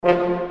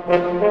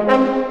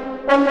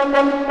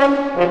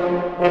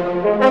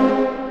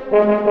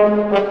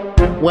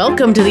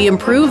Welcome to the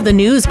Improve the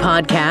News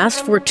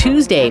podcast for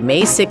Tuesday,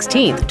 May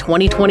 16th,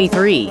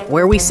 2023,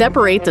 where we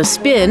separate the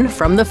spin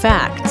from the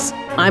facts.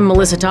 I'm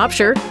Melissa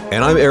Topshire.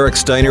 And I'm Eric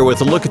Steiner with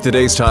a look at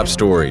today's top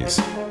stories.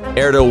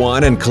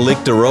 Erdogan and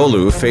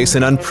Kılıçdaroğlu face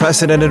an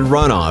unprecedented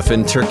runoff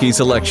in Turkey's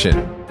election.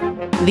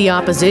 The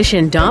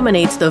opposition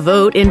dominates the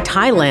vote in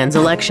Thailand's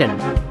election.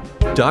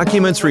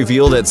 Documents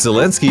reveal that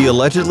Zelensky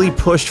allegedly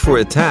pushed for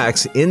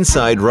attacks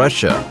inside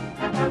Russia.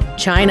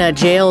 China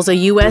jails a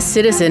U.S.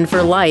 citizen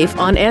for life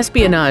on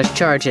espionage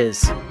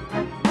charges.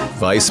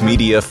 Vice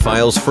Media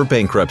files for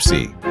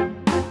bankruptcy.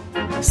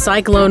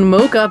 Cyclone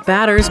Mocha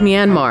batters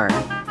Myanmar.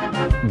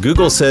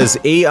 Google says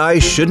AI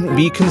shouldn't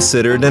be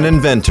considered an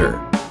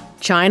inventor.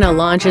 China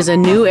launches a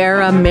new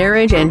era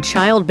marriage and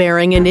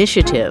childbearing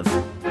initiative.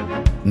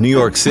 New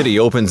York City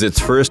opens its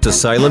first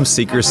asylum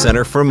seeker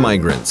center for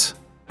migrants.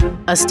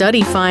 A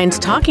study finds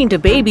talking to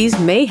babies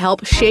may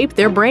help shape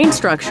their brain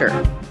structure.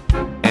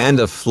 And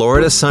a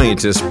Florida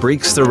scientist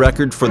breaks the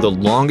record for the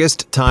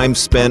longest time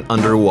spent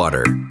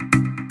underwater.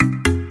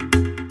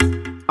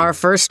 Our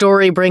first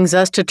story brings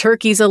us to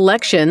Turkey's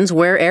elections,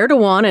 where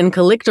Erdogan and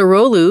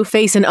Kılıçdaroğlu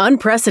face an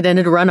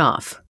unprecedented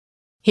runoff.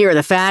 Here are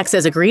the facts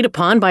as agreed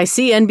upon by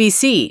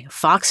CNBC,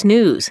 Fox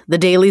News, The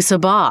Daily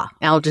Sabah,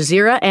 Al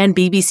Jazeera, and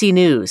BBC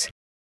News.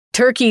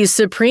 Turkey's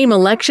Supreme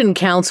Election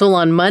Council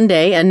on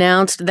Monday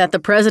announced that the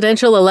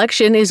presidential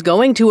election is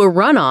going to a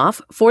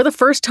runoff for the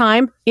first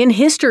time in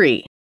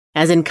history,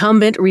 as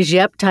incumbent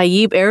Recep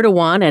Tayyip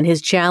Erdogan and his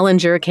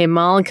challenger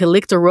Kemal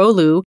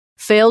Kılıçdaroğlu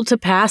failed to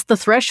pass the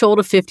threshold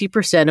of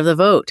 50% of the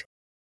vote.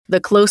 The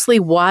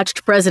closely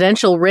watched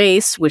presidential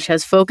race, which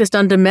has focused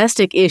on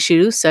domestic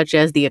issues such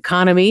as the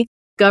economy,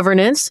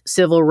 governance,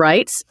 civil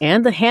rights,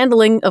 and the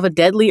handling of a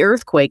deadly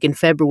earthquake in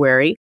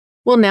February,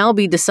 will now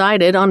be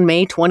decided on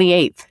May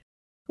 28th.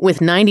 With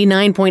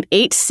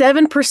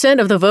 99.87%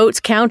 of the votes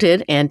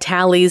counted and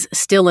tallies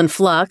still in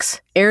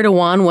flux,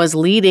 Erdogan was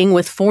leading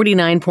with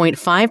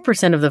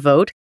 49.5% of the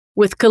vote,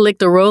 with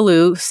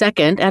Kılıçdaroğlu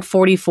second at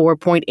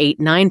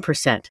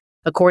 44.89%,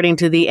 according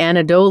to the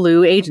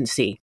Anadolu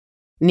agency.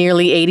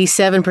 Nearly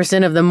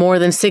 87% of the more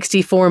than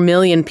 64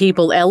 million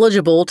people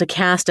eligible to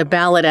cast a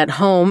ballot at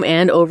home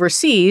and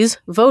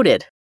overseas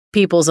voted.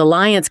 People's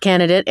Alliance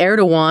candidate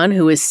Erdogan,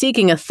 who is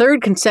seeking a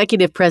third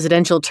consecutive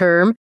presidential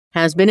term,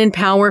 has been in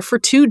power for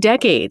 2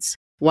 decades,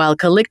 while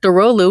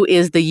Kılıçdaroğlu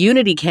is the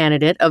unity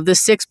candidate of the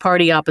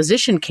six-party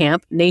opposition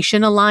camp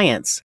Nation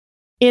Alliance.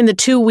 In the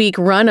 2-week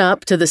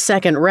run-up to the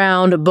second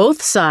round,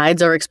 both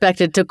sides are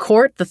expected to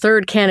court the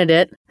third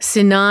candidate,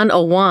 Sinan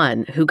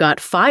Oğan, who got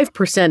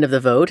 5% of the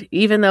vote,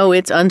 even though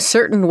it's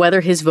uncertain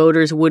whether his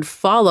voters would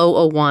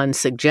follow Oğan's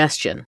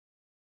suggestion.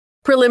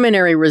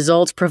 Preliminary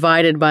results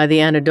provided by the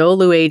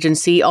Anadolu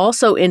agency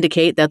also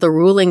indicate that the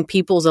ruling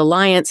People's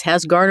Alliance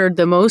has garnered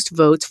the most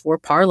votes for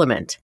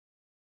parliament.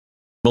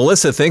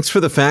 Melissa, thanks for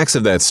the facts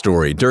of that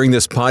story. During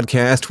this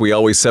podcast, we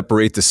always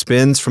separate the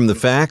spins from the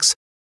facts.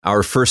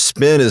 Our first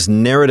spin is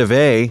Narrative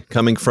A,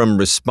 coming from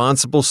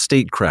Responsible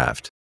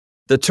Statecraft.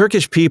 The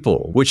Turkish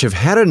people, which have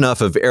had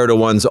enough of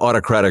Erdogan's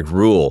autocratic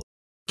rule,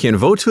 can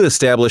vote to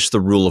establish the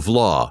rule of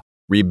law,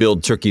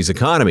 rebuild Turkey's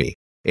economy,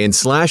 and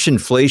slash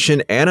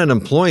inflation and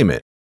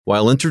unemployment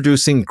while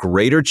introducing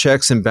greater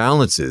checks and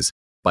balances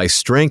by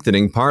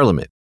strengthening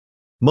parliament.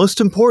 Most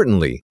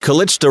importantly,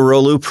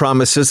 Kılıçdaroğlu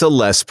promises a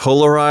less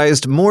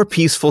polarized, more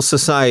peaceful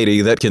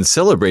society that can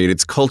celebrate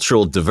its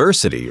cultural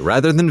diversity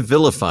rather than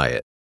vilify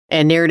it.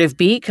 And Narrative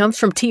B comes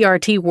from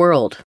TRT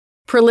World.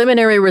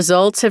 Preliminary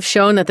results have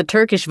shown that the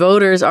Turkish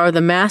voters are the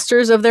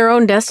masters of their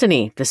own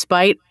destiny,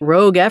 despite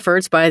rogue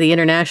efforts by the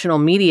international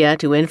media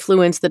to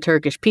influence the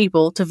Turkish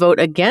people to vote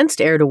against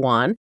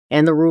Erdogan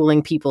and the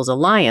ruling People's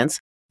Alliance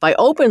by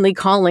openly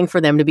calling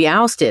for them to be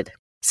ousted.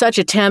 Such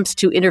attempts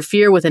to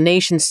interfere with a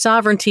nation's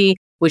sovereignty,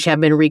 which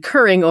have been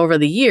recurring over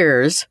the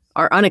years,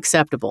 are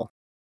unacceptable.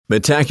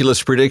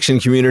 Metaculous Prediction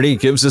Community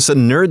gives us a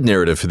nerd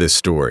narrative for this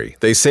story.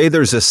 They say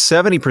there's a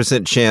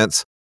 70%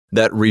 chance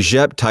that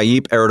Recep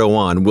Tayyip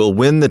Erdogan will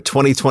win the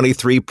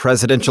 2023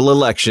 presidential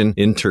election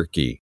in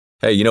Turkey.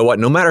 Hey, you know what?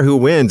 No matter who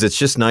wins, it's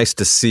just nice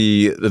to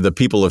see the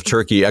people of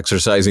Turkey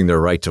exercising their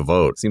right to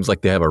vote. Seems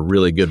like they have a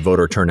really good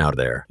voter turnout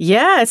there.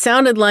 Yeah, it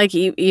sounded like,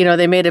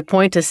 they made a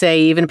point to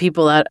say even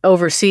people out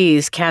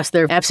overseas cast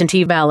their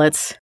absentee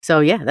ballots.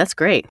 So yeah, that's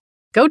great.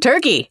 Go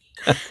Turkey!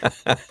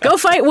 Go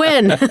fight,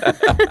 win.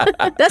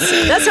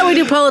 That's how we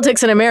do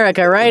politics in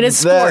America, right? It's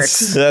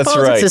sports. That's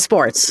politics right. is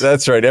sports.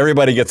 That's right.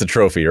 Everybody gets a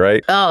trophy,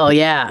 right? Oh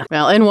yeah.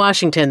 Well, in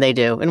Washington they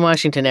do. In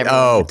Washington,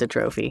 everyone gets a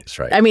trophy. That's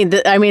right. I mean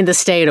the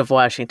state of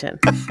Washington.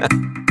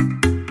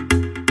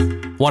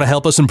 Want to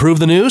help us improve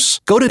the news?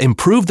 Go to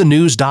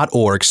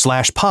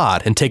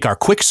improvethenews.org/pod and take our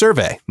quick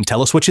survey and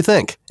tell us what you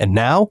think. And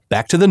now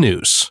back to the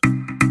news.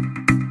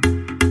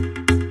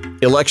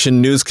 Election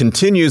news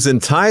continues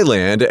in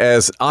Thailand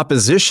as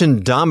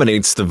opposition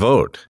dominates the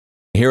vote.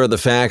 Here are the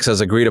facts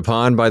as agreed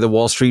upon by the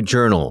Wall Street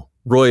Journal,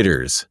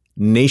 Reuters,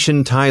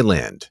 Nation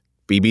Thailand,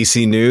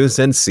 BBC News,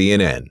 and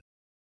CNN.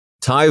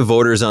 Thai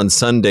voters on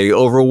Sunday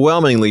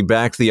overwhelmingly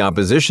backed the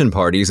opposition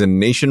parties in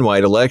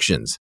nationwide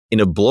elections, in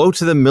a blow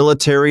to the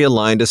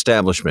military-aligned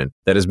establishment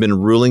that has been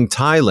ruling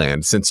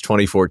Thailand since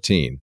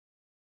 2014.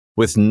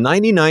 With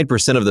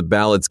 99% of the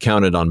ballots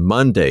counted on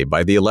Monday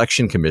by the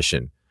Election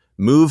Commission,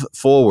 Move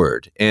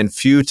Forward and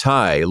Pheu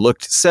Thai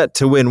looked set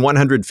to win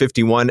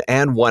 151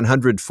 and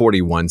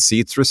 141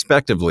 seats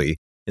respectively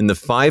in the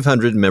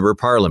 500-member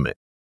parliament.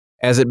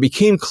 As it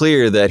became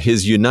clear that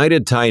his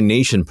United Thai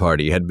Nation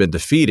Party had been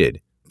defeated,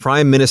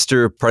 Prime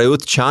Minister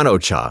Prayut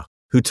Chan-o-cha,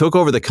 who took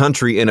over the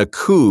country in a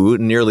coup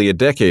nearly a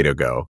decade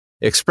ago,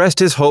 expressed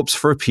his hopes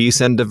for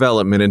peace and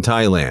development in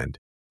Thailand,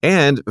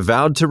 and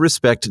vowed to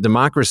respect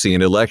democracy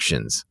in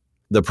elections.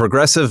 The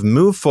progressive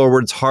Move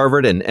Forward's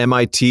Harvard and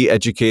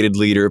MIT-educated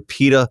leader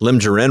Pita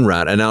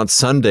Limjaroenrat announced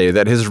Sunday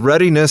that his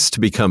readiness to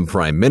become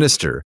prime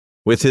minister,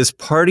 with his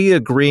party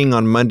agreeing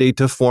on Monday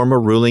to form a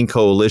ruling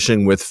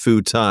coalition with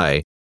Pheu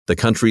Thai, the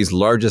country's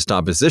largest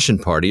opposition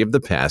party of the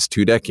past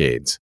 2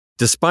 decades.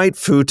 Despite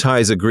Pheu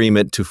Thai's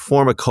agreement to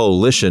form a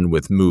coalition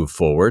with Move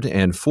Forward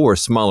and 4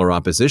 smaller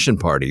opposition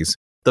parties,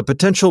 the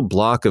potential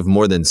block of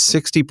more than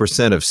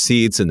 60% of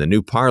seats in the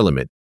new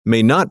parliament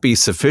may not be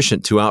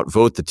sufficient to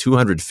outvote the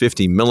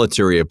 250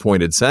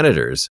 military-appointed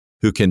senators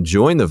who can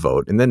join the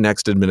vote in the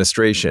next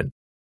administration.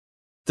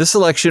 This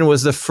election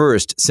was the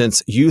first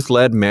since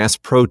youth-led mass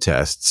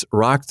protests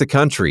rocked the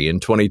country in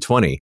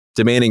 2020,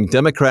 demanding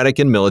democratic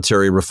and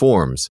military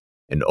reforms,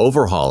 an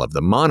overhaul of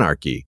the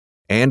monarchy,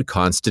 and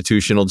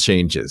constitutional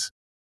changes.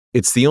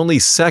 It's the only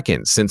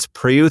second since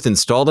Prayut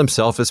installed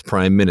himself as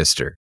prime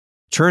minister.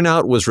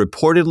 Turnout was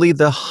reportedly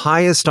the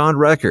highest on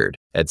record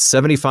at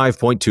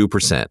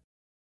 75.2%.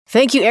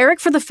 Thank you,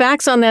 Eric, for the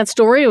facts on that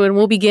story, and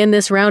we'll begin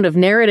this round of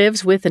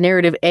narratives with the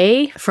narrative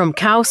A from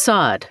Khao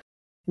Saad.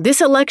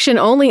 This election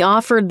only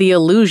offered the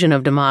illusion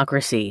of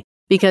democracy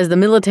because the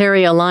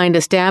military-aligned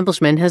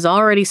establishment has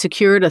already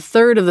secured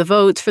 1/3 of the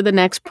votes for the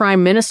next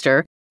prime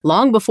minister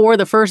long before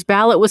the first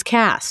ballot was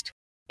cast.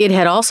 It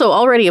had also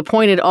already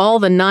appointed all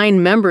the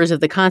 9 members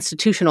of the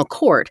Constitutional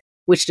Court,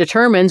 which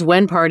determines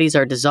when parties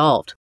are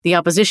dissolved. The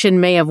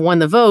opposition may have won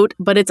the vote,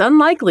 but it's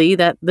unlikely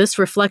that this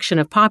reflection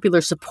of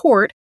popular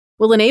support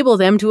will enable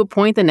them to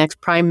appoint the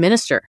next prime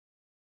minister.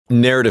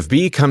 Narrative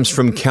B comes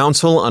from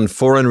Council on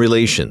Foreign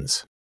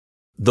Relations.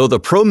 Though the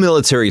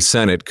pro-military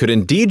Senate could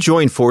indeed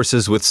join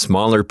forces with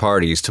smaller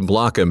parties to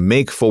block a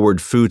make-forward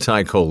Pheu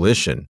Thai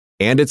coalition,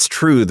 and it's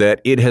true that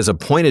it has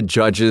appointed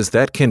judges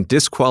that can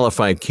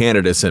disqualify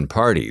candidates and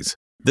parties,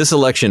 this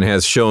election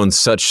has shown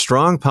such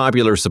strong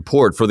popular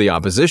support for the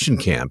opposition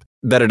camp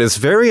that it is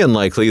very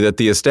unlikely that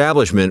the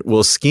establishment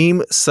will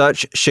scheme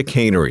such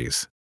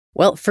chicaneries.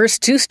 Well,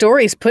 first 2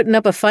 stories putting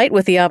up a fight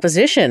with the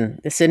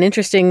opposition. It's an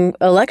interesting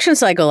election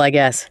cycle, I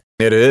guess.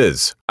 It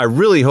is. I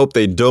really hope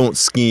they don't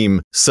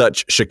scheme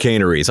such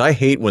chicaneries. I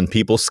hate when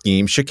people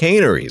scheme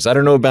chicaneries. I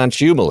don't know about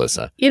you,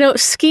 Melissa.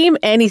 Scheme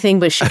anything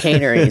but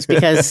chicaneries,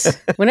 because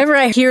whenever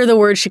I hear the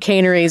word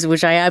chicaneries,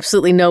 which I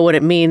absolutely know what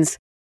it means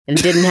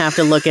and didn't have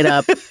to look it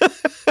up,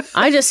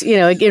 I just,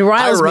 it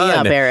riles me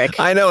up, Eric.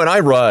 I know, and I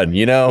run,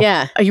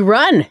 Yeah, you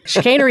run.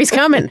 Chicanery's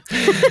coming.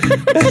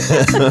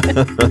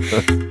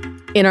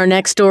 In our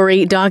next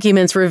story,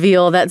 documents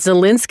reveal that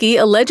Zelensky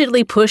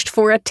allegedly pushed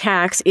for a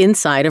tax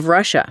inside of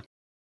Russia.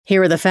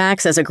 Here are the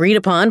facts as agreed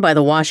upon by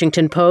the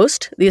Washington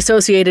Post, the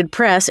Associated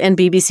Press, and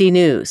BBC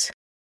News.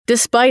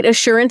 Despite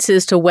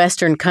assurances to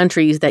Western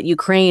countries that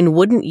Ukraine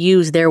wouldn't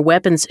use their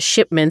weapons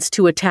shipments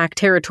to attack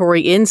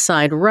territory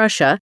inside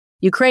Russia,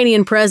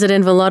 Ukrainian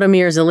President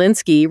Volodymyr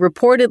Zelensky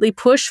reportedly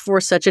pushed for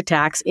such a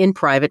tax in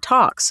private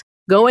talks,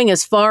 going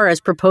as far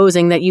as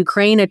proposing that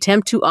Ukraine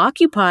attempt to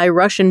occupy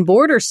Russian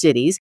border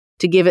cities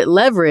to give it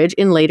leverage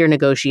in later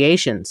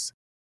negotiations.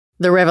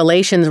 The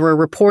revelations were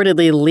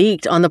reportedly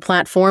leaked on the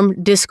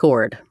platform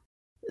Discord.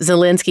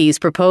 Zelensky's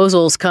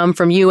proposals come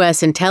from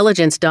U.S.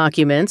 intelligence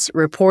documents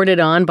reported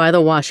on by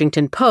the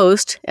Washington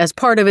Post as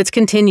part of its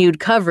continued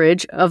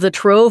coverage of the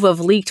trove of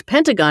leaked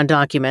Pentagon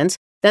documents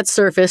that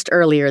surfaced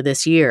earlier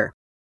this year.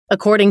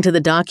 According to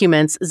the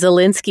documents,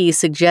 Zelensky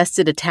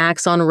suggested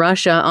attacks on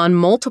Russia on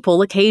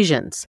multiple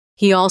occasions.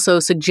 He also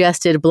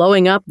suggested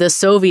blowing up the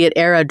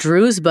Soviet-era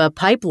Druzhba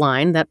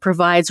pipeline that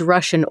provides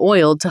Russian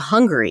oil to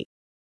Hungary.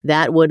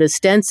 That would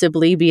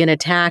ostensibly be an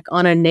attack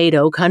on a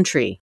NATO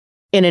country.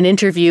 In an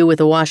interview with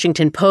the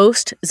Washington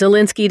Post,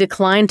 Zelensky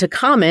declined to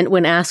comment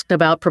when asked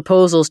about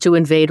proposals to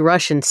invade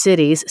Russian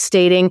cities,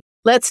 stating,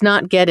 "Let's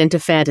not get into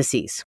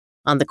fantasies."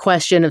 On the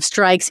question of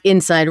strikes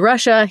inside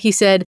Russia, he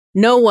said,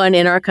 "No one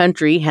in our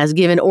country has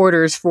given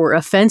orders for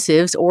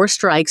offensives or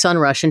strikes on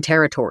Russian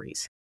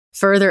territories."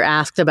 Further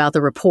asked about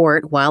the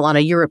report while on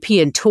a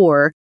European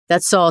tour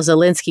that saw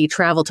Zelensky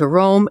travel to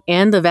Rome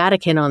and the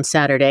Vatican on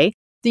Saturday,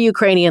 the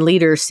Ukrainian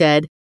leader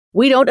said,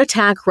 "We don't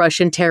attack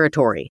Russian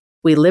territory.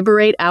 We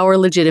liberate our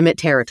legitimate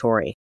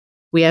territory.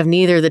 We have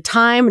neither the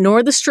time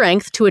nor the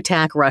strength to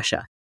attack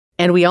Russia.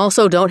 And we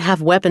also don't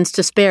have weapons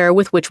to spare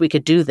with which we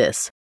could do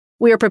this.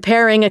 We are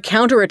preparing a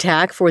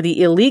counterattack for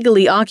the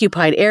illegally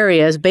occupied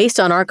areas based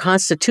on our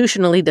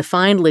constitutionally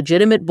defined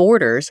legitimate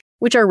borders,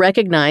 which are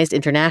recognized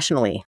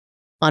internationally."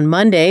 On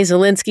Monday,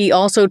 Zelensky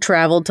also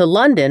traveled to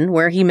London,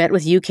 where he met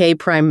with UK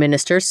Prime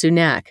Minister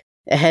Sunak.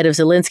 Ahead of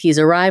Zelensky's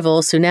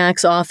arrival,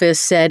 Sunak's office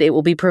said it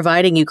will be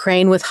providing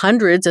Ukraine with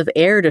hundreds of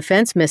air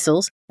defense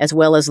missiles, as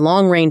well as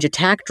long-range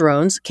attack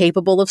drones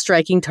capable of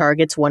striking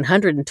targets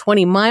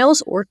 120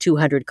 miles or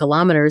 200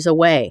 kilometers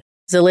away.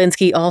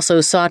 Zelensky also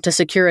sought to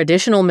secure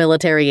additional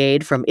military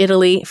aid from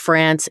Italy,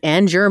 France,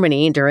 and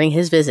Germany during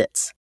his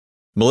visits.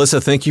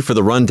 Melissa, thank you for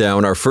the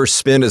rundown. Our first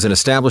spin is an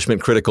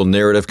establishment-critical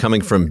narrative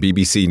coming from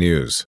BBC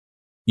News.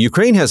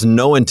 Ukraine has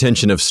no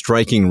intention of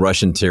striking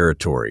Russian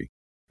territory.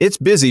 It's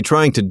busy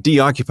trying to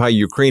deoccupy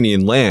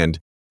Ukrainian land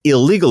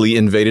illegally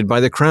invaded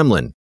by the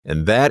Kremlin,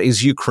 and that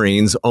is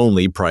Ukraine's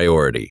only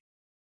priority.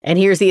 And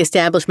here's the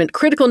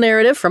establishment-critical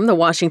narrative from the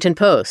Washington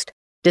Post.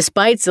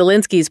 Despite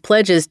Zelensky's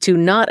pledges to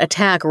not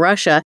attack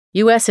Russia,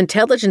 U.S.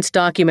 intelligence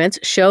documents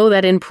show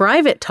that in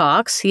private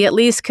talks, he at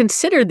least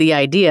considered the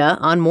idea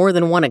on more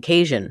than one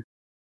occasion.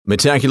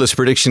 Metaculous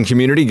Prediction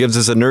Community gives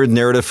us a nerd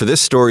narrative for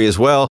this story as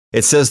well.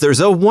 It says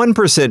there's a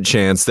 1%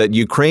 chance that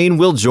Ukraine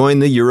will join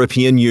the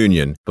European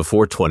Union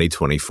before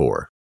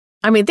 2024.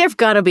 I mean, there've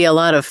got to be a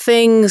lot of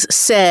things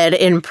said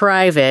in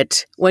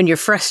private when you're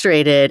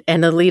frustrated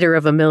and the leader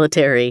of a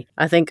military.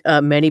 I think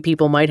many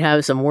people might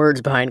have some words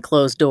behind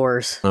closed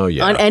doors. Oh,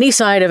 yeah. On any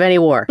side of any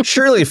war.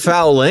 Surely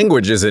foul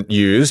language isn't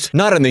used,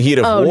 not in the heat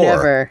of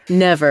war. Oh,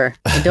 never.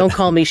 And don't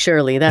call me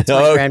Shirley. That's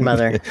my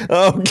grandmother.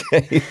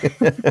 Okay.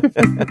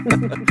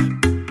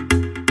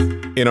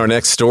 In our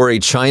next story,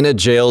 China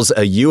jails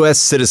a U.S.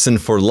 citizen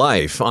for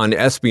life on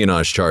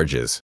espionage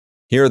charges.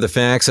 Here are the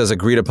facts as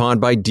agreed upon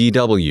by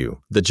DW,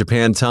 the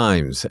Japan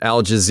Times,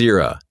 Al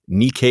Jazeera,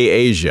 Nikkei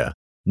Asia,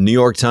 New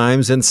York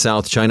Times, and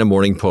South China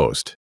Morning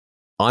Post.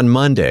 On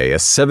Monday, a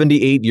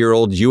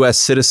 78-year-old U.S.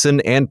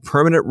 citizen and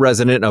permanent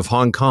resident of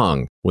Hong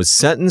Kong was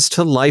sentenced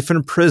to life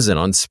in prison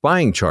on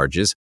spying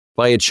charges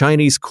by a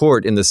Chinese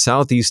court in the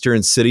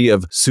southeastern city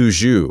of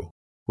Suzhou.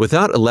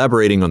 Without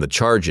elaborating on the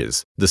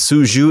charges, the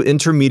Suzhou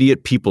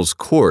Intermediate People's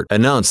Court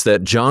announced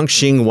that Zhang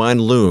Xingwan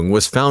Lung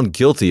was found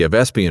guilty of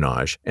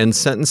espionage and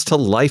sentenced to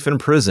life in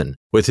prison,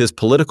 with his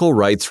political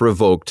rights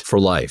revoked for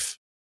life.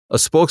 A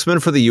spokesman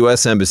for the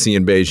U.S. Embassy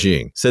in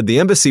Beijing said the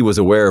embassy was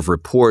aware of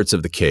reports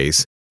of the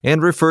case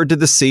and referred to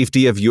the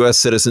safety of U.S.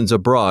 citizens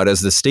abroad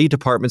as the State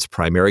Department's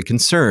primary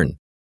concern,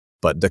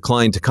 but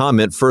declined to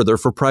comment further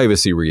for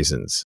privacy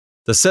reasons.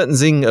 The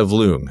sentencing of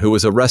Lung, who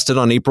was arrested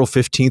on April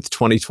 15,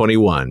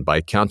 2021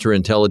 by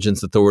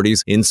counterintelligence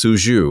authorities in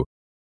Suzhou,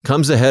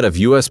 comes ahead of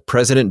U.S.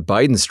 President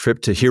Biden's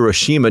trip to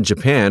Hiroshima,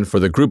 Japan for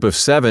the Group of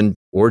Seven,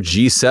 or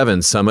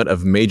G7 summit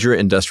of major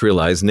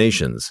industrialized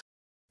nations.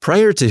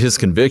 Prior to his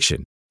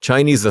conviction,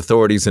 Chinese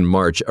authorities in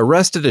March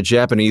arrested a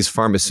Japanese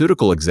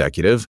pharmaceutical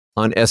executive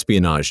on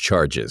espionage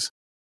charges,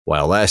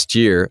 while last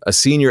year, a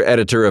senior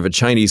editor of a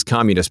Chinese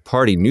Communist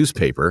Party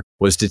newspaper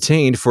was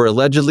detained for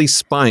allegedly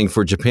spying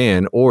for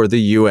Japan or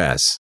the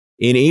U.S.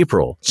 In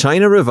April,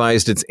 China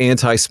revised its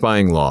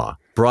anti-spying law,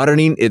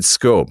 broadening its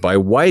scope by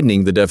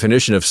widening the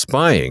definition of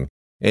spying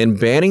and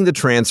banning the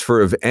transfer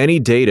of any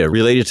data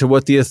related to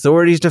what the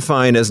authorities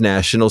define as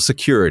national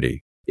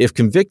security. If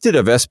convicted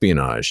of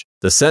espionage,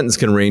 the sentence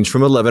can range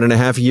from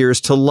 11.5 years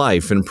to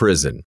life in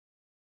prison.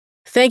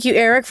 Thank you,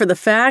 Eric, for the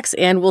facts,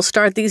 and we'll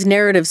start these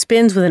narrative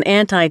spins with an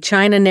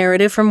anti-China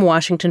narrative from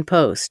Washington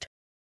Post.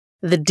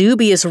 The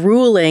dubious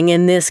ruling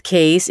in this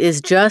case is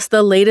just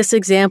the latest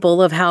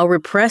example of how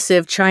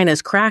repressive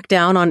China's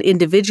crackdown on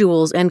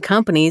individuals and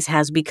companies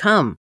has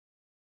become.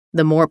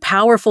 The more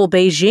powerful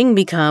Beijing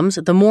becomes,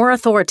 the more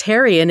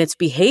authoritarian its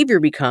behavior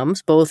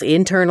becomes, both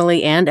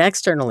internally and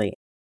externally.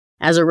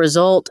 As a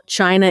result,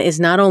 China is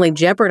not only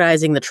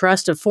jeopardizing the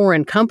trust of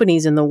foreign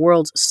companies in the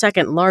world's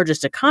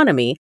second-largest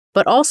economy,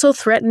 but also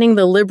threatening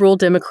the liberal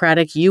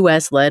democratic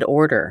U.S.-led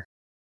order.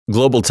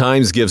 Global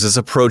Times gives us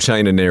a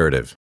pro-China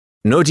narrative.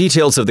 No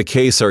details of the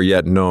case are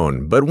yet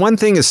known, but one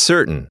thing is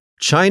certain.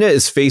 China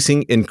is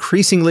facing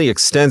increasingly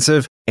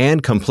extensive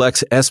and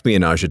complex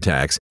espionage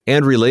attacks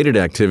and related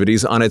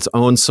activities on its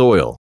own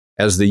soil.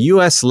 As the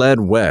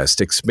U.S.-led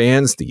West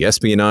expands the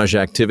espionage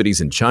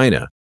activities in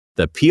China,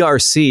 the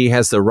PRC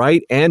has the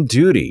right and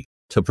duty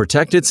to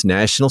protect its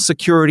national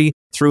security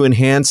through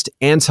enhanced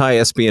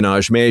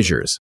anti-espionage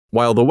measures.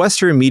 While the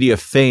Western media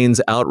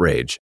feigns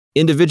outrage,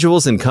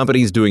 individuals and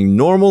companies doing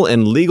normal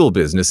and legal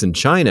business in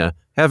China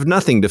have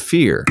nothing to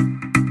fear.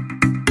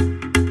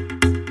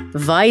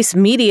 Vice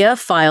Media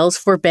files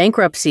for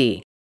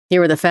bankruptcy.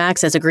 Here are the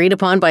facts as agreed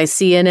upon by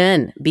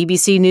CNN,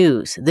 BBC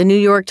News, The New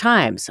York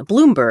Times,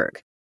 Bloomberg,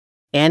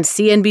 and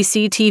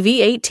CNBC TV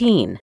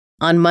 18.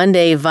 On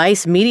Monday,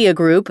 Vice Media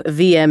Group,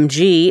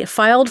 VMG,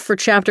 filed for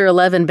Chapter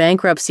 11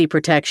 bankruptcy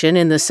protection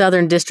in the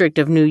Southern District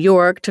of New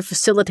York to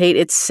facilitate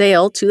its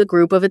sale to the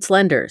group of its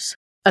lenders.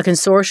 A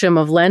consortium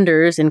of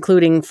lenders,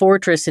 including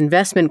Fortress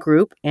Investment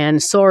Group and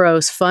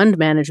Soros Fund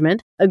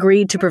Management,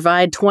 agreed to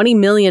provide $20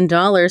 million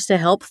to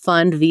help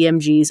fund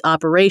VMG's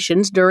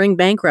operations during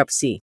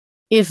bankruptcy.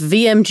 If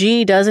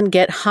VMG doesn't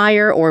get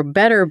higher or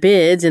better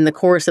bids in the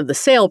course of the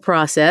sale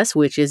process,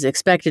 which is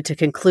expected to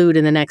conclude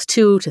in the next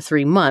 2 to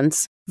 3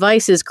 months,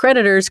 Vice's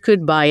creditors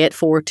could buy it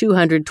for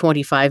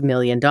 $225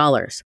 million.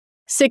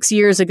 6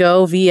 years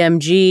ago,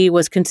 VMG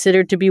was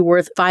considered to be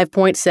worth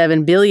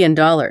 $5.7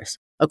 billion.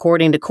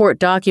 According to court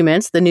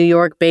documents, the New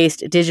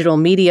York-based digital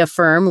media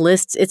firm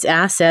lists its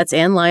assets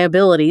and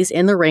liabilities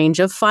in the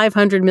range of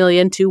 $500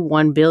 million to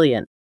 $1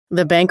 billion.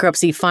 The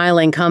bankruptcy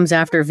filing comes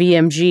after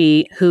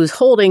VMG, whose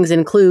holdings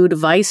include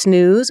Vice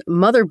News,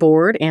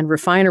 Motherboard, and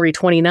Refinery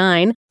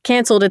 29,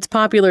 canceled its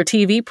popular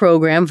TV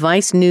program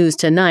Vice News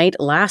Tonight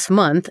last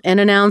month and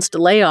announced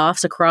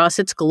layoffs across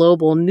its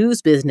global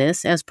news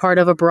business as part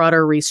of a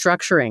broader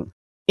restructuring.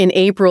 In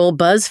April,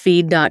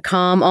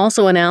 BuzzFeed.com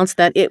also announced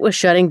that it was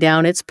shutting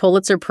down its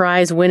Pulitzer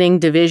Prize-winning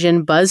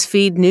division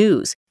BuzzFeed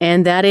News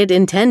and that it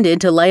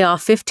intended to lay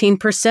off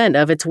 15%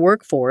 of its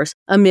workforce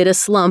amid a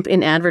slump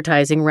in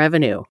advertising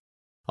revenue.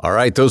 All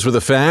right, those were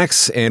the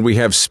facts, and we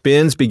have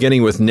spins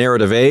beginning with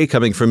narrative A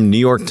coming from New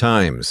York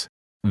Times.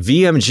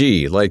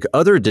 VMG, like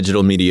other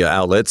digital media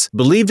outlets,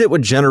 believed it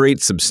would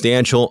generate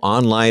substantial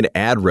online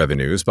ad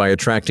revenues by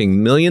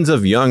attracting millions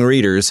of young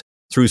readers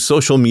through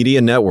social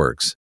media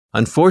networks.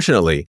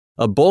 Unfortunately,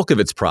 a bulk of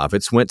its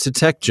profits went to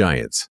tech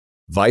giants.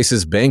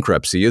 Vice's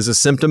bankruptcy is a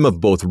symptom of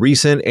both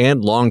recent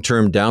and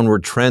long-term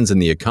downward trends in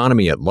the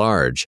economy at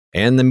large,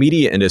 and the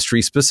media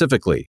industry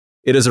specifically.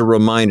 It is a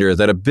reminder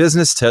that a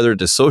business tethered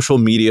to social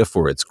media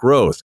for its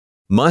growth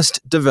must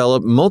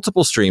develop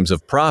multiple streams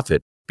of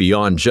profit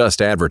beyond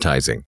just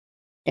advertising.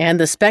 And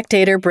The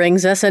Spectator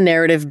brings us a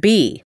narrative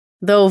B.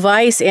 Though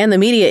Vice and the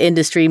media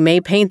industry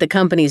may paint the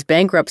company's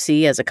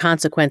bankruptcy as a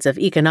consequence of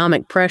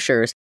economic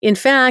pressures, in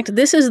fact,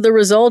 this is the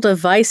result of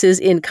Vice's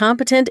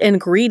incompetent and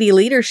greedy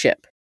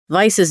leadership.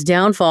 Vice's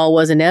downfall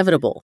was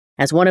inevitable,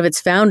 as one of its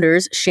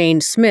founders,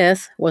 Shane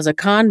Smith, was a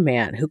con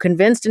man who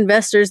convinced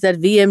investors that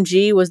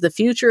VMG was the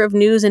future of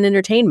news and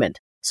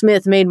entertainment.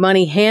 Smith made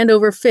money hand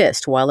over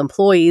fist while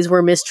employees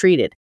were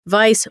mistreated.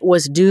 Vice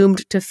was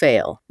doomed to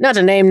fail. Not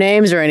to name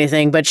names or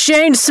anything, but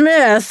Shane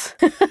Smith!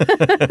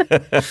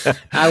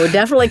 I would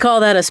definitely call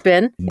that a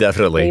spin.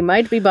 Definitely. He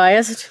might be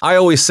biased. I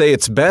always say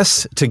it's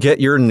best to get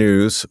your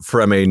news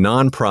from a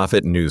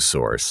nonprofit news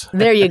source.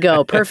 There you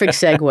go. Perfect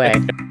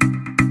segue.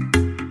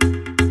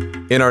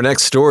 In our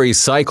next story,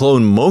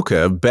 Cyclone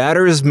Mocha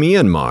batters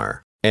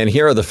Myanmar. And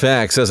here are the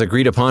facts as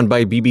agreed upon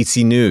by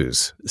BBC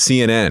News,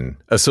 CNN,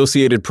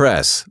 Associated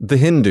Press, The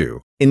Hindu,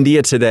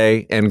 India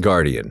Today, and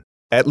Guardian.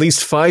 At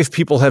least 5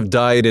 people have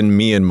died in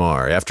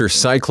Myanmar after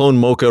Cyclone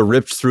Mocha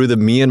ripped through the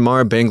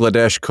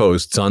Myanmar-Bangladesh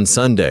coasts on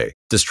Sunday,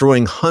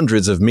 destroying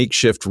hundreds of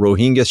makeshift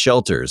Rohingya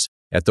shelters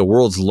at the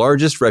world's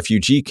largest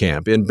refugee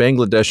camp in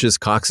Bangladesh's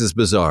Cox's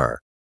Bazar.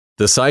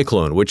 The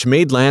cyclone, which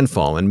made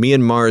landfall in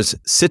Myanmar's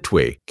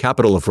Sitwe,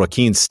 capital of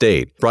Rakhine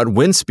State, brought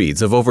wind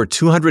speeds of over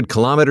 200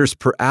 kilometers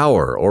per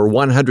hour or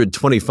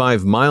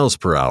 125 miles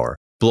per hour,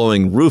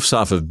 blowing roofs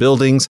off of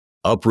buildings,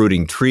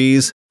 uprooting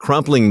trees,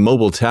 crumpling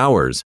mobile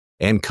towers,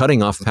 and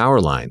cutting off power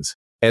lines.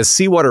 As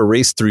seawater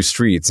raced through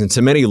streets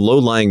into many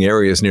low-lying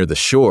areas near the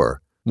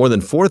shore, more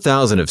than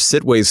 4,000 of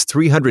Sitwe's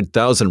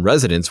 300,000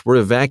 residents were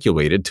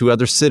evacuated to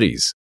other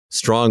cities.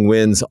 Strong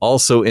winds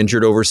also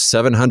injured over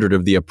 700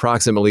 of the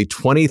approximately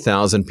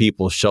 20,000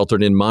 people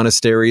sheltered in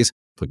monasteries,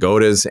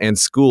 pagodas, and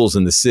schools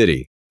in the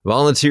city.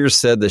 Volunteers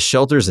said the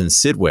shelters in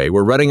Sitwe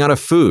were running out of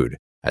food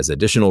as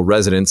additional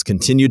residents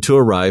continued to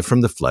arrive from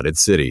the flooded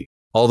city.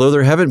 Although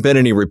there haven't been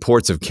any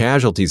reports of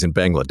casualties in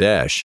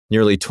Bangladesh,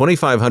 nearly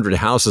 2,500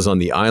 houses on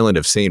the island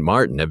of St.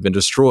 Martin have been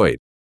destroyed,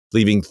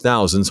 leaving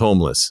thousands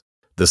homeless.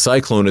 The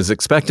cyclone is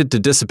expected to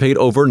dissipate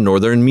over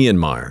northern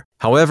Myanmar.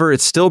 However,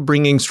 it's still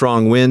bringing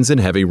strong winds and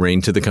heavy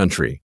rain to the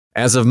country.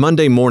 As of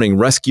Monday morning,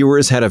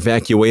 rescuers had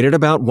evacuated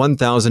about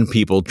 1,000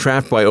 people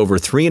trapped by over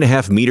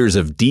 3.5 meters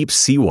of deep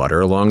seawater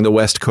along the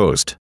west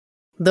coast.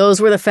 Those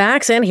were the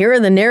facts, and here are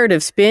the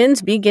narrative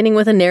spins, beginning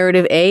with a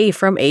narrative A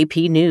from AP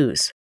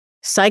News.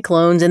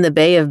 Cyclones in the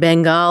Bay of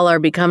Bengal are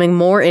becoming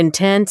more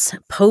intense,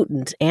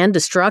 potent, and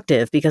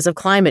destructive because of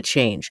climate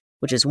change,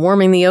 which is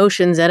warming the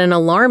oceans at an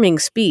alarming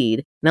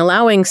speed and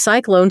allowing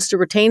cyclones to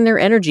retain their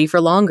energy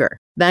for longer.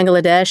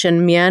 Bangladesh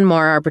and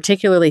Myanmar are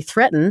particularly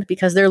threatened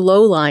because they're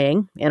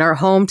low-lying and are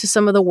home to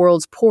some of the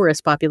world's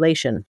poorest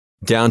population.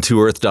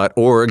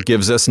 Downtoearth.org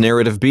gives us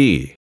narrative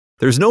B.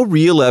 There's no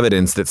real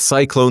evidence that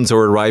cyclones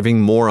are arriving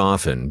more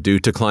often due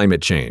to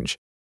climate change.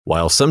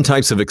 While some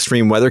types of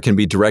extreme weather can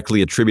be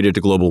directly attributed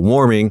to global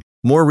warming,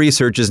 more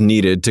research is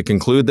needed to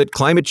conclude that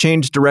climate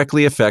change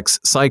directly affects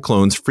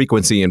cyclones'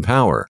 frequency and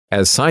power.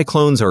 As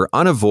cyclones are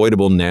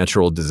unavoidable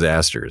natural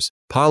disasters,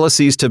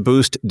 policies to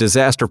boost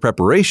disaster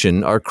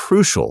preparation are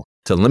crucial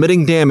to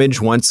limiting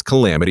damage once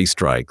calamity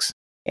strikes.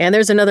 And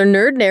there's another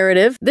nerd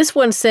narrative. This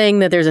one's saying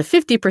that there's a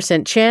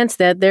 50% chance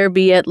that there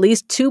be at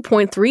least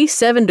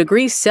 2.37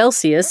 degrees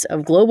Celsius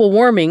of global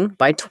warming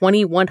by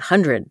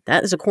 2100.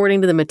 That is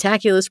according to the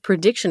Metaculus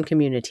prediction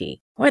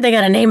community. Why they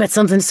gotta name it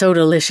something so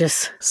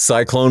delicious?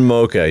 Cyclone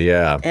mocha,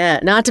 yeah.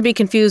 Not to be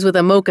confused with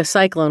a mocha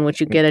cyclone, which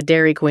you get at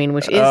Dairy Queen,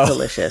 which is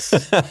delicious.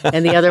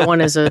 And the other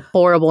one is a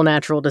horrible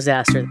natural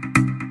disaster.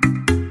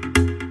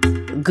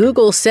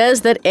 Google says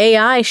that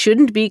AI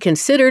shouldn't be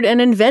considered an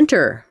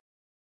inventor.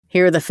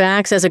 Here are the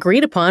facts as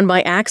agreed upon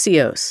by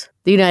Axios,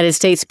 the United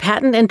States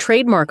Patent and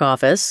Trademark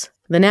Office,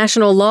 the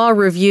National Law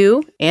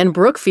Review, and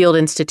Brookfield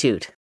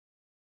Institute.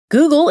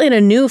 Google, in a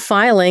new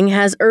filing,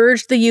 has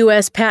urged the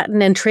U.S.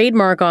 Patent and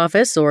Trademark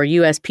Office, or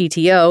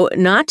USPTO,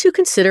 not to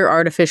consider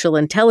artificial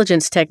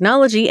intelligence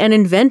technology an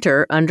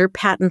inventor under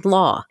patent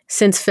law.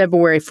 Since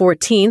February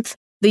 14th,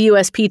 the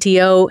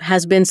USPTO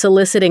has been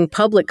soliciting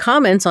public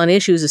comments on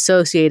issues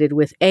associated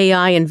with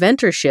AI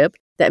inventorship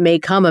that may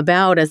come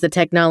about as the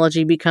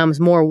technology becomes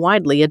more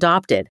widely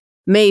adopted.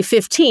 May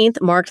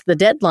 15th marked the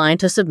deadline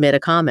to submit a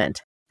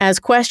comment. As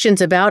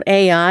questions about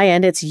AI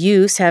and its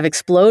use have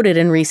exploded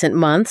in recent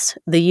months,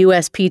 the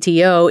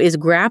USPTO is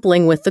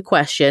grappling with the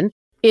question,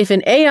 if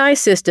an AI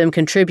system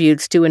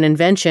contributes to an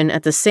invention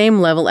at the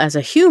same level as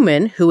a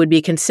human who would be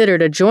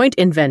considered a joint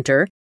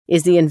inventor,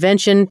 is the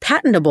invention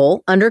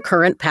patentable under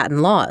current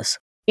patent laws?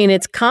 In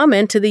its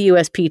comment to the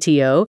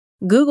USPTO,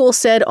 Google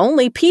said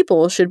only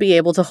people should be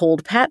able to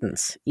hold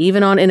patents,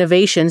 even on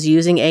innovations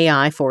using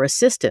AI for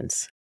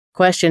assistance.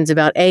 Questions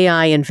about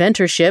AI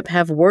inventorship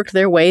have worked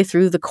their way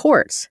through the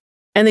courts,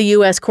 and the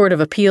U.S. Court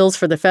of Appeals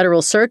for the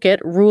Federal Circuit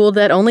ruled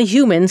that only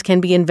humans can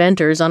be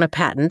inventors on a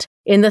patent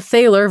in the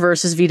Thaler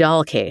v.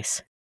 Vidal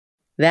case.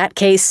 That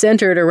case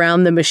centered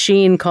around the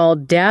machine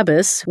called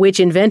Dabus, which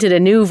invented a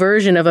new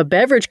version of a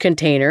beverage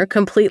container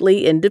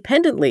completely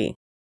independently.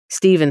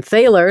 Stephen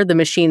Thaler, the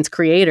machine's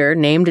creator,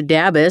 named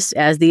Dabus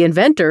as the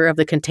inventor of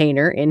the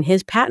container in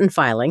his patent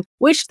filing,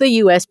 which the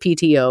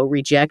USPTO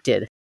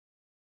rejected.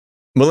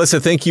 Melissa,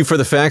 thank you for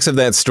the facts of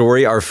that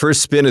story. Our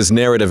first spin is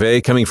Narrative A,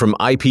 coming from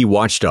IP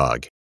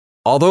Watchdog.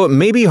 Although it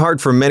may be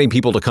hard for many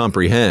people to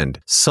comprehend,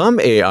 some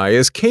AI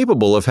is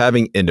capable of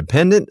having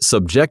independent,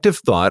 subjective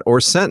thought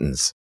or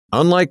sentence.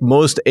 Unlike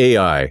most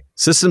AI,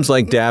 systems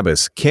like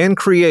Dabus can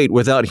create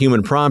without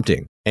human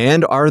prompting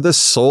and are the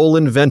sole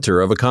inventor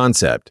of a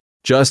concept,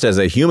 just as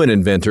a human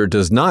inventor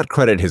does not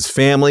credit his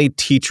family,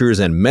 teachers,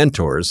 and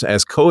mentors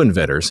as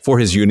co-inventors for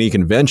his unique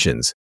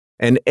inventions.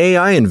 An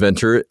AI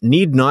inventor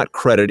need not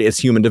credit its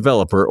human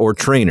developer or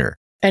trainer.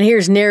 And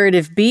here's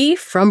Narrative B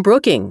from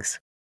Brookings.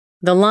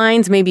 The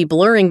lines may be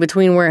blurring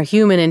between where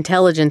human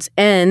intelligence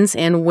ends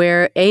and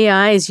where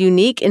AI's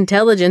unique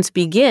intelligence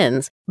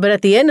begins, but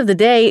at the end of the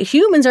day,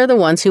 humans are the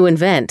ones who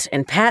invent,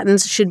 and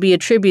patents should be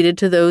attributed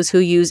to those who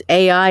use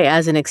AI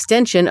as an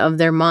extension of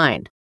their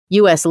mind.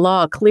 U.S.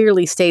 law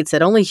clearly states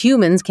that only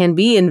humans can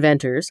be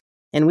inventors,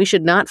 and we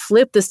should not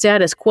flip the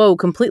status quo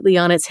completely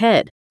on its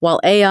head. While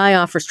AI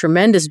offers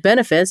tremendous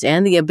benefits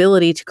and the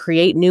ability to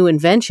create new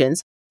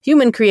inventions,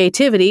 human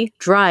creativity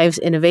drives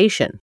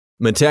innovation.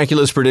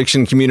 Metaculous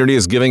prediction community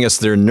is giving us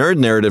their nerd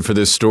narrative for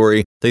this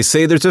story. They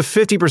say there's a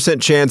 50%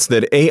 chance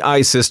that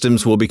AI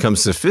systems will become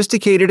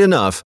sophisticated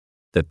enough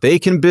that they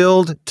can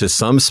build, to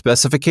some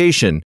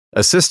specification,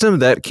 a system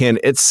that can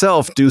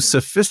itself do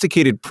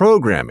sophisticated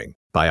programming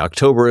by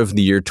October of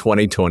the year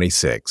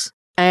 2026.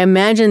 I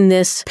imagine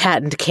this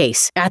patent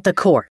case at the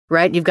court,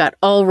 right? You've got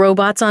all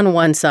robots on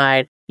one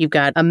side. You've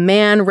got a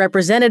man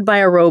represented by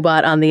a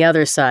robot on the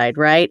other side,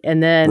 right?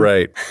 And then...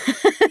 Right.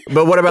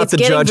 But what about the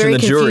judge and the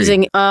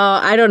confusing. jury?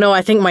 I don't know.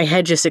 I think my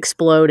head just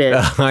exploded.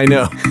 I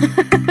know.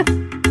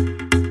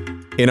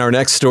 In our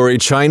next story,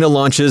 China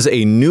launches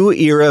a new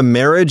era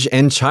marriage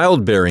and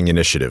childbearing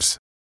initiatives.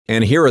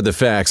 And here are the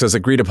facts as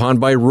agreed upon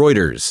by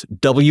Reuters,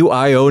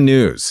 WIO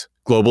News,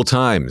 Global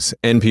Times,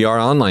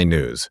 NPR Online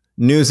News,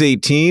 News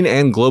 18,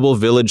 and Global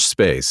Village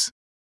Space.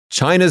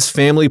 China's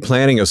Family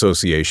Planning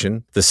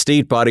Association, the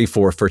state body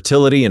for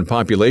fertility and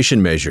population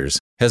measures,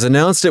 has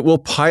announced it will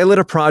pilot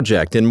a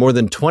project in more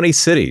than 20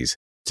 cities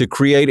to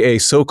create a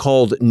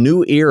so-called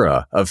new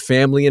era of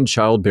family and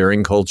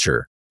childbearing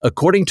culture.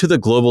 According to the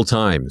Global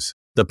Times,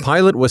 the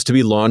pilot was to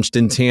be launched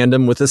in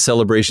tandem with the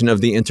celebration of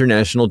the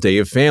International Day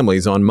of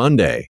Families on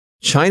Monday.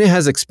 China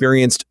has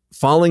experienced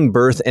falling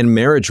birth and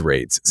marriage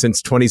rates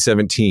since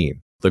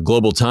 2017. The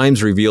Global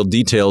Times revealed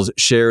details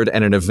shared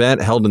at an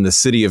event held in the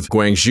city of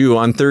Guangzhou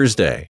on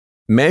Thursday.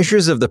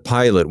 Measures of the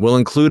pilot will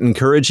include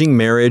encouraging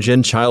marriage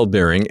and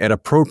childbearing at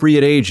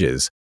appropriate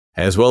ages,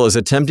 as well as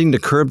attempting to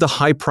curb the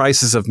high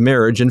prices of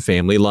marriage and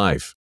family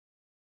life.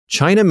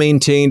 China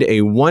maintained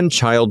a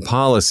one-child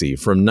policy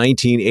from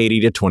 1980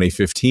 to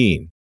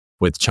 2015,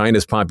 with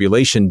China's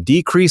population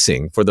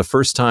decreasing for the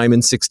first time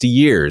in 60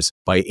 years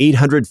by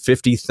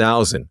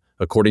 850,000,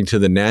 according to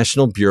the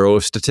National Bureau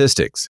of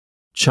Statistics.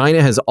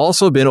 China has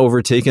also been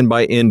overtaken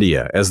by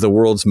India as the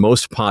world's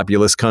most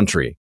populous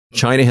country.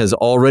 China has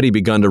already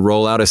begun to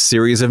roll out a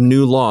series of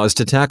new laws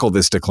to tackle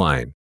this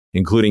decline,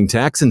 including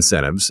tax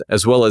incentives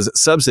as well as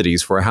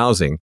subsidies for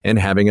housing and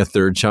having a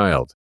third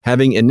child.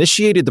 Having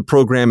initiated the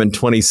program in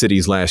 20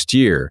 cities last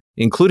year,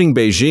 including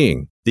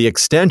Beijing, the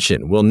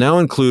extension will now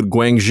include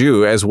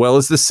Guangzhou as well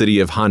as the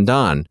city of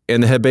Handan in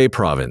the Hebei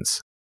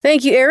province.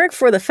 Thank you, Eric,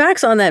 for the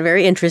facts on that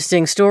very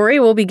interesting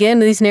story. We'll begin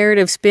these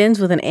narrative spins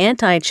with an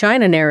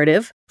anti-China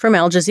narrative from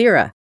Al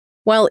Jazeera.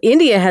 While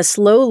India has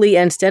slowly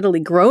and steadily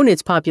grown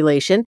its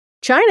population,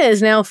 China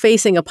is now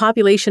facing a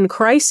population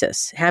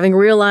crisis, having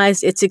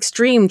realized its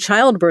extreme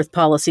childbirth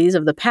policies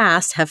of the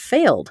past have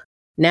failed.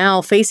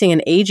 Now facing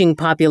an aging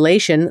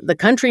population, the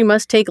country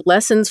must take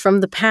lessons from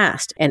the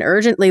past and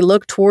urgently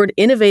look toward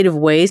innovative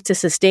ways to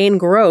sustain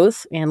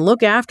growth and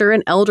look after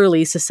an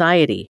elderly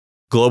society.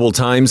 Global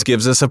Times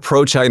gives us a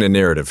pro-China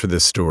narrative for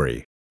this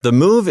story. The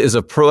move is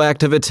a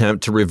proactive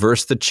attempt to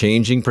reverse the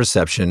changing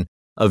perception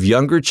of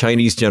younger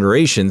Chinese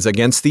generations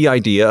against the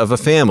idea of a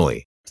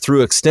family.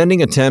 Through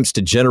extending attempts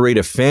to generate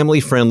a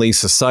family-friendly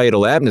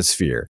societal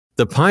atmosphere,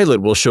 the pilot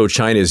will show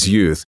China's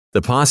youth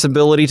the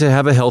possibility to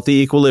have a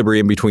healthy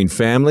equilibrium between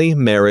family,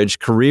 marriage,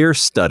 career,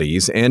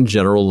 studies, and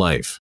general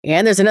life.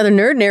 And there's another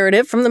nerd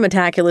narrative from the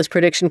Metaculous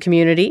prediction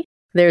community.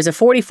 There's a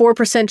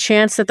 44%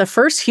 chance that the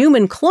first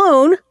human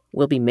clone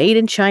will be made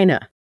in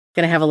China.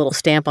 Gonna have a little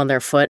stamp on their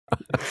foot.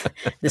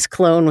 This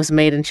clone was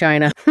made in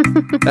China.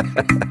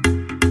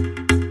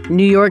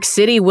 New York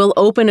City will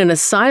open an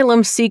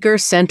asylum seeker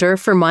center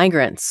for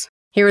migrants.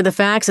 Here are the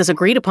facts as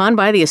agreed upon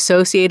by the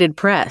Associated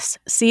Press,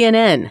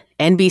 CNN,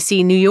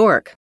 NBC New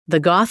York,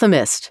 The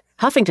Gothamist,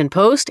 Huffington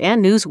Post,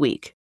 and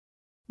Newsweek.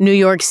 New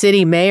York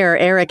City Mayor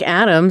Eric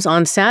Adams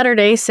on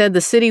Saturday said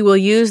the city will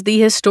use the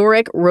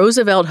historic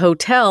Roosevelt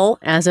Hotel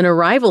as an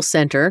arrival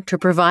center to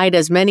provide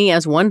as many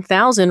as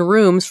 1,000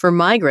 rooms for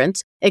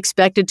migrants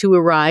expected to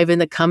arrive in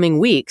the coming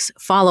weeks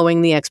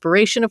following the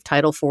expiration of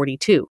Title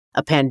 42,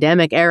 a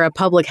pandemic-era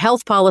public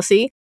health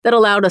policy that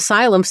allowed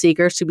asylum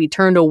seekers to be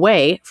turned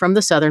away from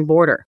the southern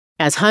border.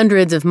 As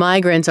hundreds of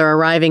migrants are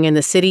arriving in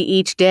the city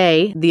each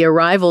day, the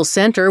arrival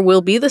center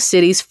will be the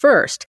city's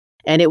first,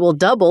 and it will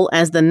double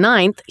as the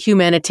 9th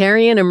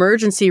Humanitarian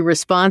Emergency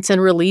Response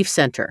and Relief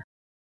Center.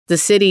 The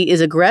city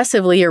is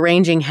aggressively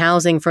arranging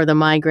housing for the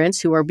migrants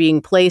who are being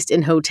placed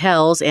in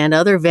hotels and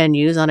other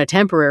venues on a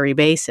temporary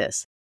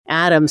basis.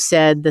 Adams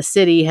said the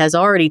city has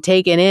already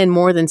taken in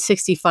more than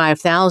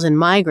 65,000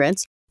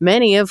 migrants,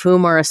 many of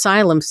whom are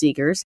asylum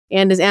seekers,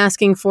 and is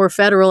asking for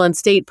federal and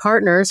state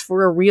partners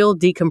for a real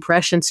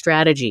decompression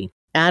strategy.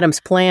 Adams'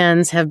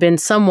 plans have been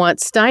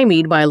somewhat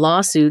stymied by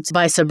lawsuits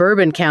by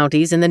suburban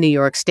counties in the New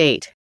York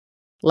state.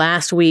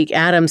 Last week,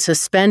 Adams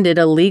suspended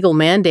a legal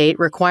mandate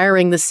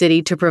requiring the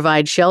city to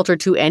provide shelter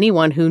to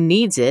anyone who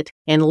needs it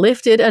and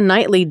lifted a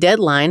nightly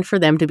deadline for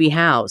them to be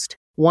housed.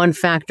 One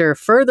factor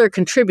further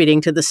contributing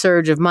to the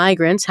surge of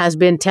migrants has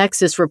been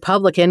Texas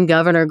Republican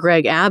Governor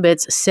Greg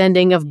Abbott's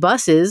sending of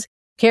buses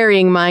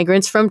carrying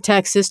migrants from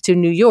Texas to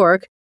New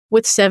York,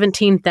 with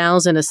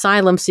 17,000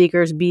 asylum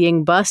seekers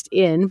being bussed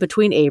in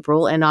between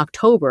April and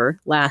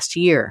October last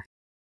year.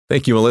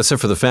 Thank you, Melissa,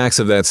 for the facts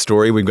of that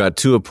story. We've got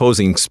two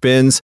opposing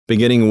spins,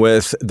 beginning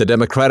with the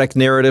Democratic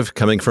narrative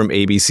coming from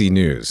ABC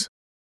News.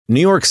 New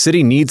York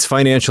City needs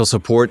financial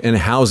support and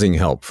housing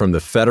help from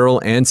the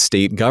federal and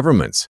state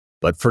governments.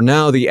 But for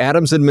now, the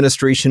Adams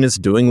administration is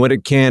doing what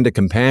it can to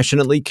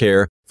compassionately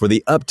care for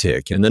the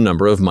uptick in the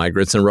number of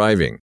migrants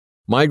arriving.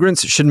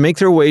 Migrants should make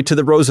their way to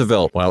the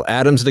Roosevelt while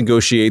Adams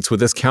negotiates with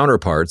his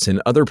counterparts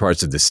in other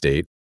parts of the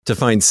state to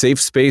find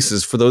safe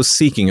spaces for those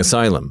seeking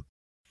asylum.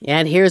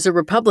 And here's a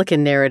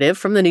Republican narrative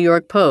from the New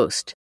York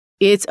Post.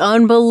 It's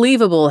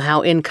unbelievable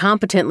how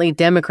incompetently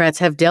Democrats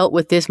have dealt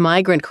with this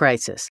migrant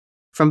crisis.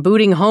 From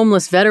booting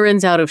homeless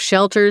veterans out of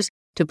shelters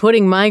to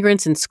putting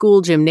migrants in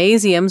school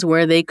gymnasiums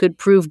where they could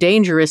prove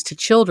dangerous to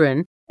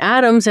children,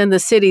 Adams and the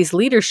city's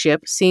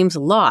leadership seems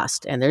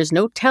lost, and there's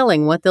no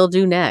telling what they'll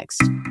do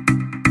next.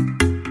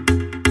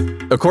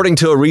 According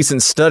to a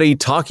recent study,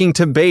 talking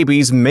to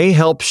babies may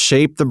help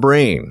shape the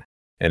brain.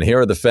 And here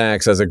are the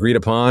facts as agreed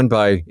upon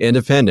by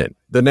Independent,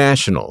 The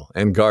National,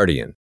 and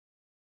Guardian.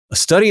 A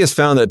study has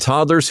found that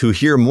toddlers who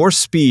hear more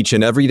speech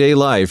in everyday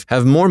life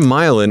have more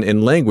myelin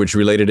in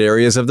language-related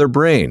areas of their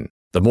brain.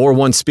 The more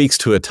one speaks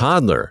to a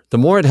toddler, the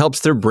more it helps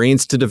their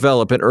brains to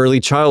develop in early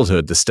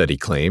childhood, the study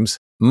claims.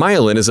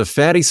 Myelin is a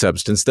fatty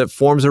substance that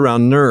forms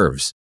around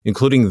nerves,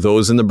 including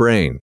those in the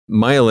brain.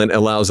 Myelin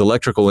allows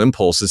electrical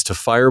impulses to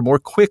fire more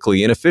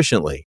quickly and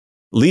efficiently.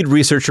 Lead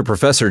researcher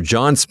Professor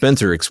John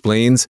Spencer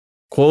explains,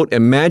 quote,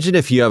 "Imagine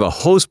if you have a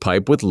hose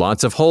pipe with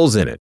lots of holes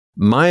in it.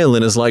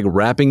 Myelin is like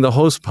wrapping the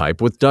hose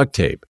pipe with duct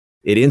tape.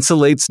 It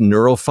insulates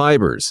neural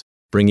fibers,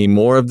 bringing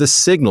more of the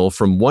signal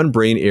from one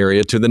brain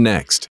area to the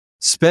next."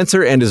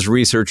 Spencer and his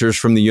researchers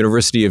from the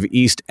University of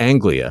East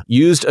Anglia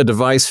used a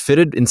device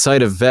fitted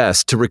inside a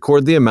vest to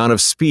record the amount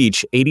of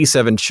speech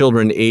 87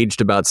 children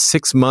aged about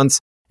 6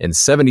 months and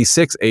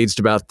 76 aged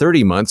about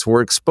 30 months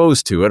were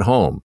exposed to at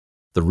home.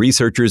 The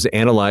researchers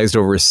analyzed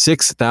over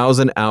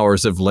 6,000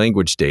 hours of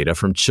language data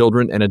from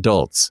children and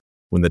adults.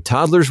 When the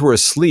toddlers were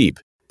asleep,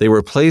 they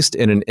were placed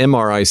in an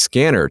MRI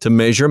scanner to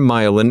measure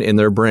myelin in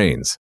their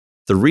brains.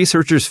 The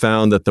researchers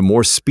found that the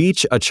more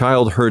speech a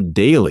child heard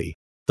daily,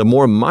 the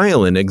more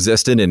myelin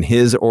existed in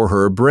his or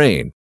her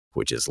brain,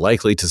 which is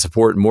likely to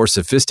support more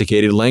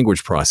sophisticated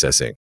language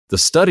processing. The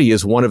study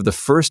is one of the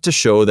first to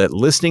show that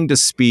listening to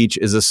speech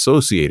is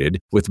associated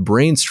with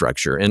brain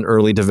structure and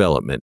early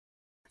development.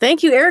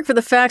 Thank you, Eric, for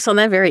the facts on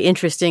that very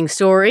interesting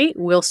story.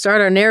 We'll start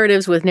our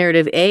narratives with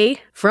Narrative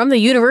A from the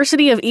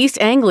University of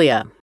East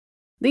Anglia.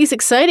 These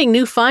exciting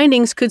new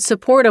findings could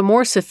support a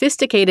more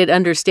sophisticated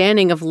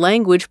understanding of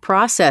language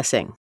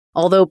processing.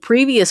 Although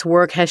previous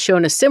work has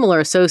shown a similar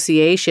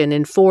association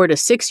in 4 to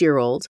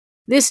 6-year-olds,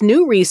 this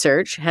new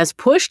research has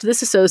pushed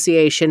this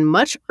association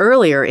much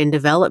earlier in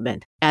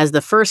development. As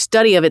the first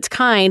study of its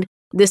kind,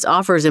 this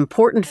offers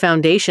important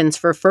foundations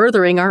for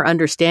furthering our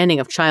understanding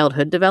of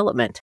childhood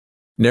development.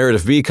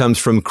 Narrative B comes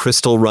from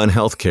Crystal Run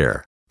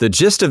Healthcare. The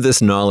gist of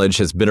this knowledge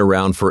has been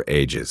around for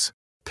ages.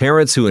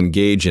 Parents who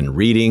engage in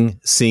reading,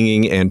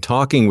 singing, and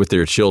talking with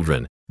their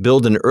children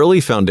build an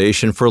early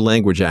foundation for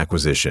language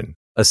acquisition.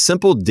 A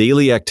simple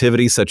daily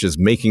activity such as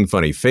making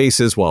funny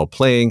faces while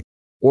playing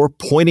or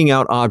pointing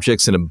out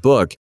objects in a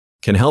book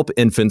can help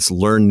infants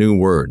learn new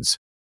words.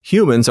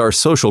 Humans are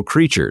social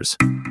creatures.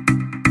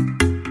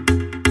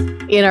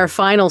 In our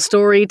final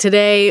story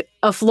today,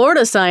 a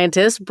Florida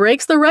scientist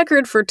breaks the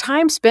record for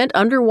time spent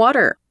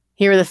underwater.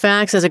 Here are the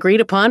facts as agreed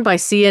upon by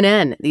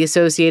CNN, the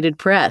Associated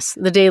Press,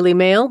 the Daily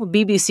Mail,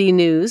 BBC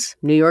News,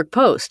 New York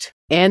Post,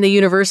 and the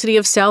University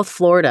of South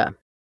Florida.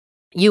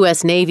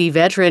 U.S. Navy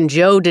veteran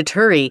Joe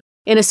DeTuri,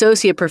 an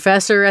associate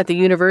professor at the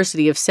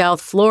University of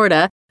South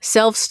Florida,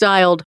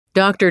 self-styled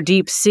Dr.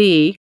 Deep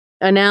Sea,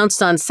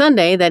 announced on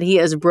Sunday that he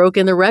has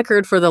broken the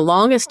record for the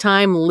longest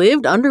time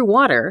lived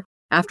underwater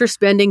after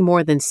spending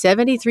more than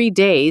 73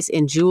 days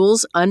in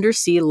Jules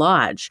Undersea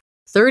Lodge,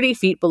 30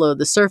 feet below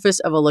the surface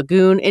of a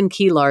lagoon in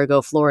Key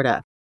Largo,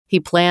 Florida. He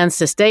plans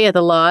to stay at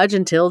the lodge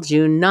until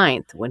June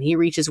 9th, when he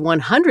reaches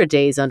 100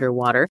 days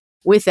underwater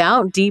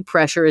without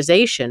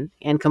depressurization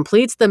and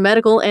completes the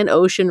medical and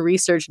ocean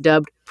research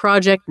dubbed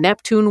Project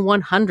Neptune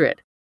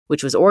 100,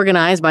 which was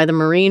organized by the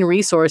Marine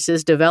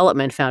Resources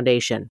Development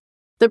Foundation.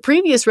 The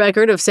previous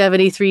record of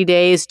 73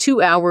 days,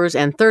 2 hours,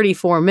 and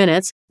 34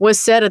 minutes was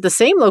set at the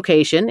same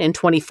location in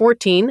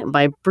 2014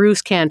 by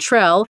Bruce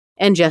Cantrell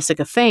and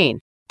Jessica Fain,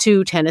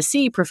 2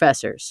 Tennessee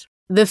professors.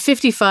 The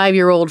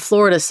 55-year-old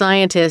Florida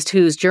scientist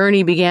whose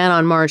journey began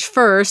on March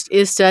 1st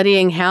is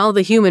studying how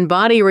the human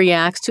body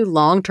reacts to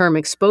long-term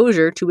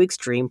exposure to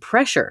extreme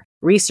pressure.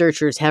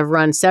 Researchers have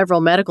run several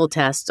medical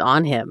tests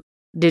on him.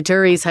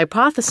 DeTuri's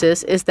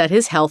hypothesis is that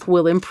his health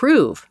will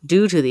improve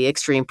due to the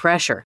extreme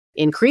pressure,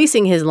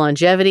 increasing his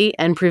longevity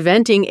and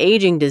preventing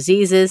aging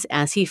diseases,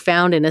 as he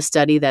found in a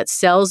study that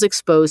cells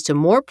exposed to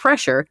more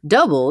pressure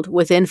doubled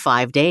within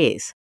 5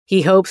 days.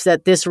 He hopes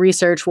that this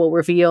research will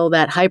reveal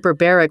that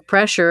hyperbaric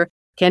pressure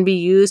can be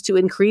used to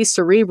increase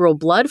cerebral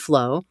blood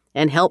flow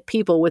and help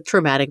people with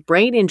traumatic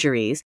brain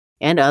injuries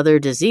and other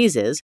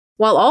diseases,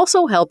 while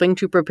also helping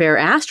to prepare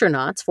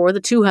astronauts for the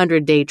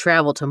 200-day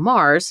travel to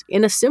Mars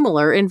in a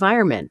similar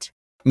environment.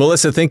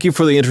 Melissa, thank you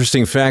for the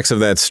interesting facts of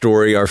that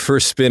story. Our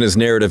first spin is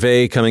Narrative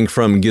A, coming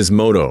from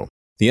Gizmodo.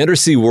 The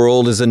undersea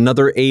world is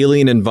another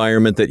alien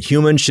environment that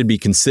humans should be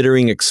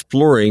considering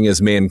exploring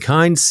as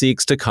mankind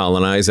seeks to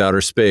colonize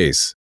outer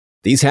space.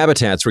 These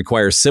habitats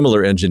require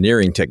similar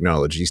engineering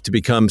technologies to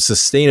become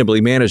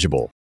sustainably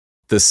manageable.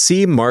 The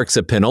sea marks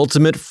a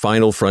penultimate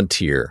final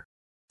frontier.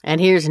 And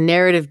here's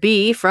Narrative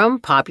B from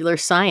Popular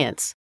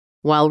Science.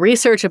 While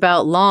research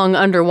about long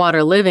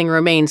underwater living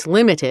remains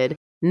limited,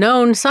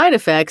 known side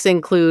effects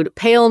include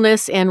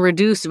paleness and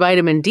reduced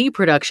vitamin D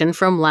production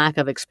from lack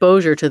of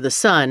exposure to the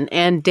sun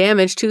and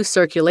damage to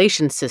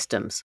circulation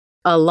systems.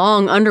 A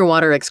long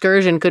underwater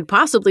excursion could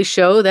possibly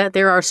show that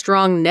there are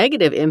strong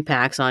negative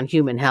impacts on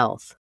human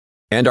health.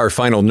 And our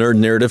final nerd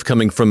narrative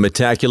coming from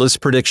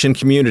Metaculus Prediction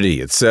Community.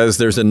 It says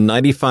there's a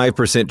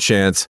 95%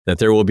 chance that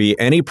there will be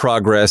any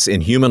progress in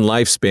human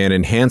lifespan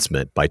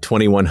enhancement by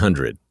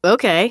 2100.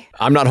 Okay.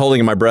 I'm not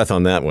holding my breath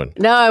on that one.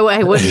 No,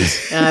 I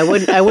wouldn't.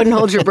 I wouldn't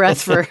hold your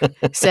breath for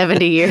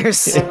 70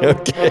 years.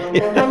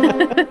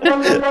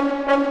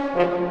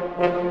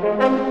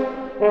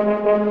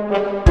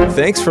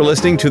 Thanks for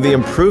listening to the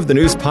Improve the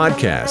News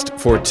podcast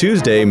for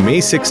Tuesday, May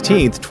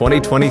 16th,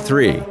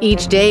 2023.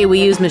 Each day,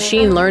 we use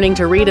machine learning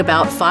to read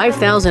about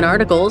 5,000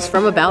 articles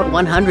from about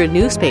 100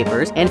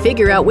 newspapers and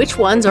figure out which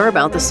ones are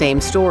about the same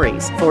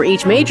stories. For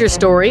each major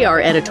story, our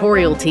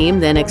editorial team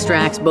then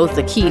extracts both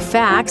the key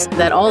facts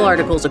that all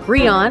articles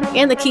agree on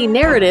and the key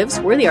narratives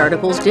where the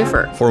articles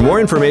differ. For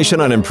more information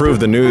on Improve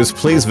the News,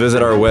 please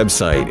visit our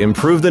website,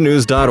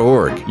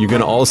 improvethenews.org. You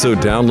can also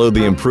download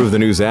the Improve the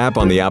News app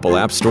on the Apple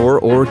App Store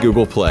or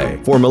Google Play.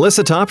 For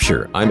Melissa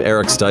Topshire, I'm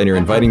Eric Steiner,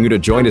 inviting you to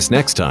join us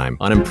next time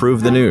on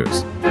Improve the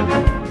News.